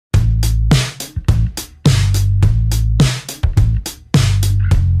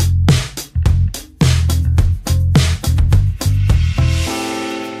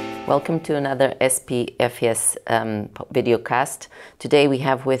Welcome to another SPFCS videocast. Today we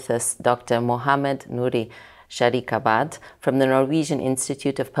have with us Dr. Mohamad Nouri Sharikabad from the Norwegian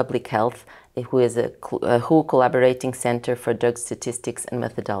Institute of Public Health, who is a WHO Collaborating Center for Drug Statistics and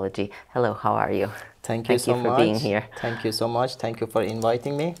Methodology. Hello, how are you? Thank you so much for being here. Thank you so much. Thank you for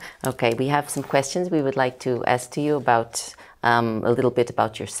inviting me. Okay, we have some questions we would like to ask to you about a little bit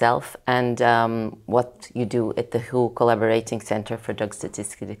about yourself and what you do at the WHO Collaborating Center for Drug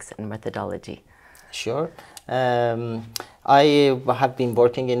Statistics and Methodology. Sure. I have been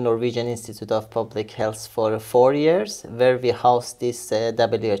working in Norwegian Institute of Public Health for 4 years, where we house this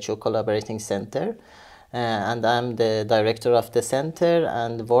WHO Collaborating Center. And I'm the director of the center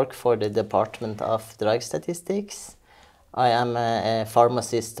and work for the Department of Drug Statistics. I am a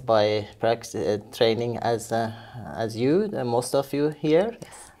pharmacist by training as you, most of you here,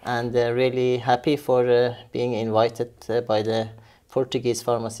 Yes. and really happy for being invited by the Portuguese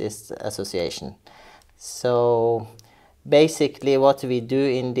Pharmacists Association. So basically what we do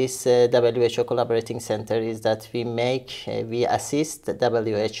in this WHO Collaborating Center is that we assist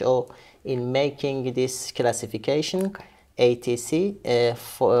WHO in making this classification, ATC,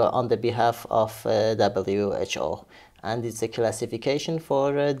 on the behalf of WHO. And it's a classification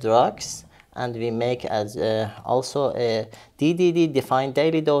for drugs, and we make as also a DDD, defined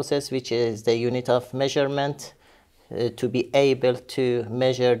daily doses, which is the unit of measurement to be able to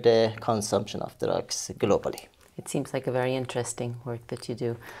measure the consumption of drugs globally. It seems like a very interesting work that you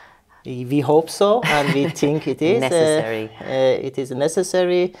do. We hope so, and we think it is necessary. It is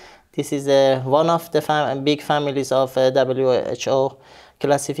necessary. This is one of the big families of WHO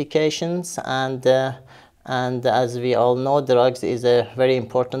classifications, and as we all know, drugs is a very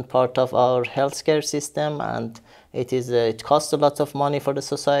important part of our healthcare system, and it costs a lot of money for the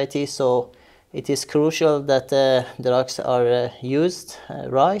society. So it is crucial that drugs are used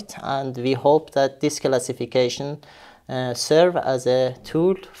right, and we hope that this classification serve as a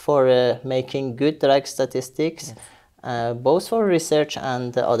tool for making good drug statistics. Yes. Both for research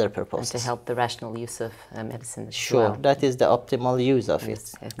and other purposes. And to help the rational use of medicine as Sure, well. that is the optimal use of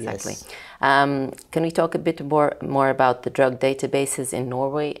Yes, it. exactly. Yes. Can we talk a bit more about the drug databases in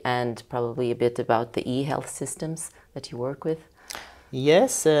Norway and probably a bit about the e-health systems that you work with?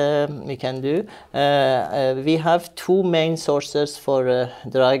 Yes, we can do. We have two main sources for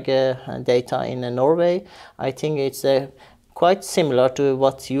drug data in Norway. I think it's quite similar to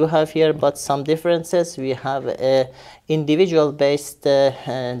what you have here, but some differences. We have a individual-based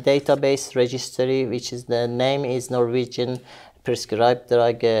database registry, which is the name is Norwegian Prescribed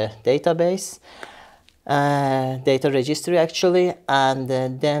Drug Database, data registry actually, and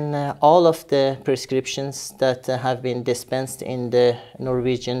then all of the prescriptions that have been dispensed in the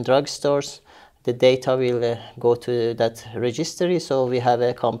Norwegian drugstores, the data will go to that registry. So we have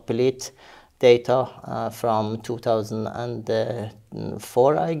a complete data from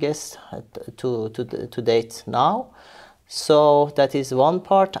 2004, I guess, to date now. So that is one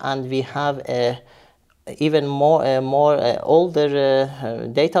part, and we have a even more older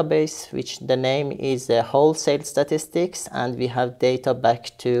database, which the name is wholesale statistics, and we have data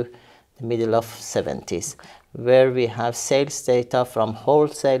back to the middle of 70s, where we have sales data from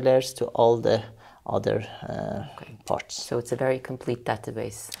wholesalers to all the other parts. So it's a very complete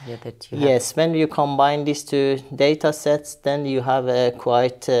database that you have. Yes, when you combine these two data sets, then you have a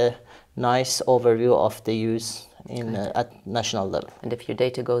quite nice overview of the use at national level. And if your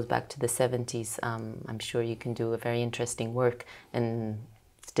data goes back to the 70s, I'm sure you can do a very interesting work in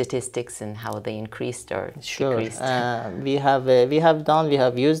statistics and how they increased or decreased. We have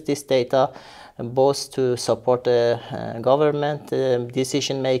used this data both to support government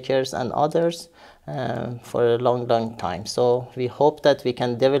decision makers and others for a long time. So we hope that we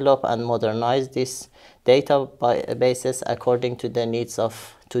can develop and modernize this databases according to the needs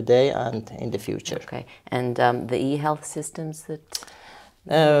of today and in the future. Okay, and the e-health systems that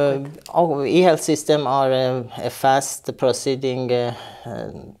e-health system are a fast proceeding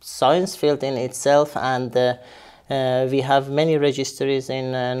science field in itself, and we have many registries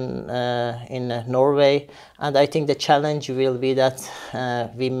in Norway, and I think the challenge will be that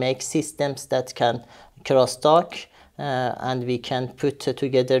we make systems that can crosstalk and we can put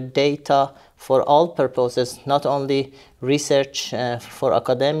together data for all purposes, not only research for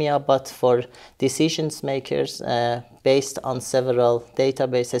academia, but for decisions makers based on several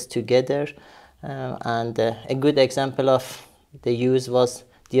databases together. And a good example of the use was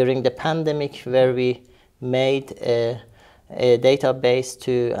during the pandemic, where we made a database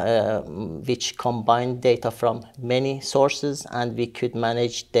which combined data from many sources, and we could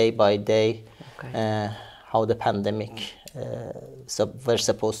manage day by day how the pandemic were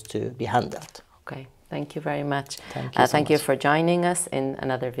supposed to be handled. Okay, thank you very much. Thank you for joining us in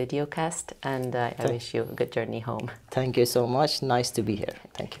another video cast, and I wish you a good journey home. Thank you so much. Nice to be here.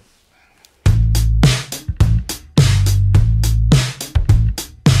 Thank you.